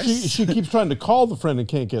curse. Well, she keeps trying to call the friend and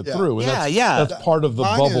can't get through. And that's part of the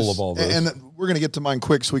bubble of all this. And we're going to get to mine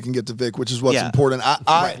quick so we can get to Vic, which is what's important.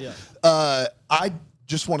 I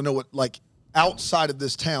just want to know what, outside of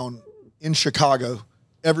this town in Chicago,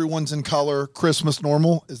 everyone's in color, Christmas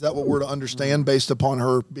normal. Is that what we're to understand based upon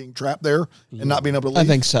her being trapped there and not being able to leave? I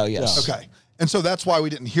think so, yes. Okay. And so that's why we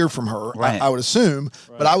didn't hear from her, right. I would assume.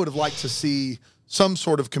 Right. But I would have liked to see some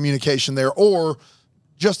sort of communication there, or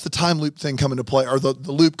just the time loop thing come into play, or the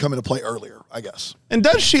loop come into play earlier, I guess. And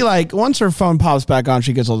does she, once her phone pops back on,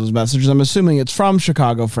 she gets all those messages. I'm assuming it's from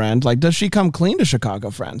Chicago Friends. Does she come clean to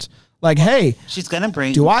Chicago Friends? Hey, she's gonna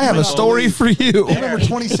bring. Do I have a story for you? Remember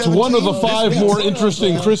 2017? It's one of the 5 more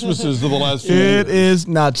interesting Christmases of the last few years. It is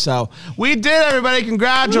not so. We did, everybody.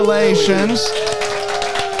 Congratulations.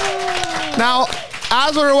 Now,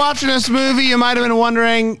 as we were watching this movie, you might have been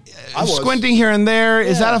wondering, squinting here and there,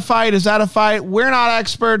 is that a fight? Is that a fight? We're not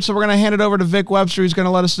experts, so we're going to hand it over to Vic Webster, who's going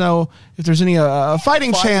to let us know if there's any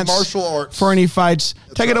fighting chance martial arts for any fights.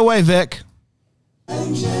 Take it away, Vic.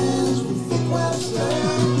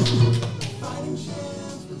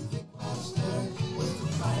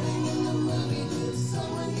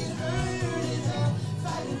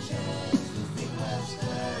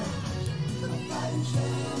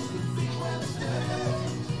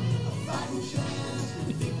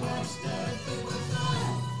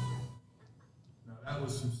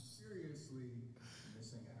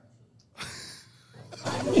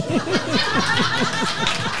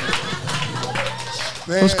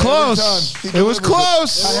 It was close. It was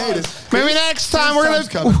close. I hate it. Maybe next time His we're time's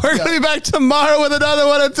gonna coming. be back tomorrow with another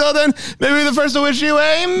one. Until then, maybe the first to wish you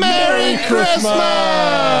a Merry Christmas.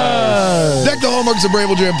 Deck the Hallmark's a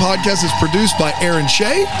Bramble Jam podcast is produced by Aaron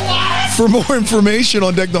Shea. For more information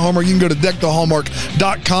on Deck the Hallmark, you can go to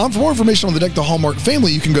deckthehallmark.com. For more information on the Deck the Hallmark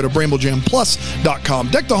family, you can go to bramblejamplus.com.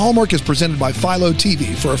 Deck the Hallmark is presented by Philo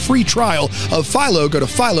TV. For a free trial of Philo, go to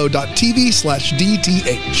philo.tv/DTH.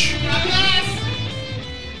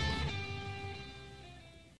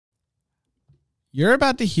 You're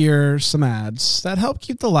about to hear some ads that help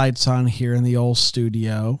keep the lights on here in the old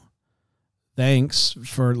studio. Thanks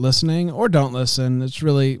for listening or don't listen. It's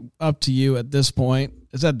really up to you at this point.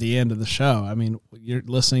 It's at the end of the show. I mean, you're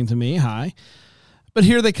listening to me. Hi. But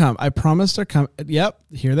here they come. I promise they're coming. Yep,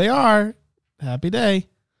 here they are. Happy day.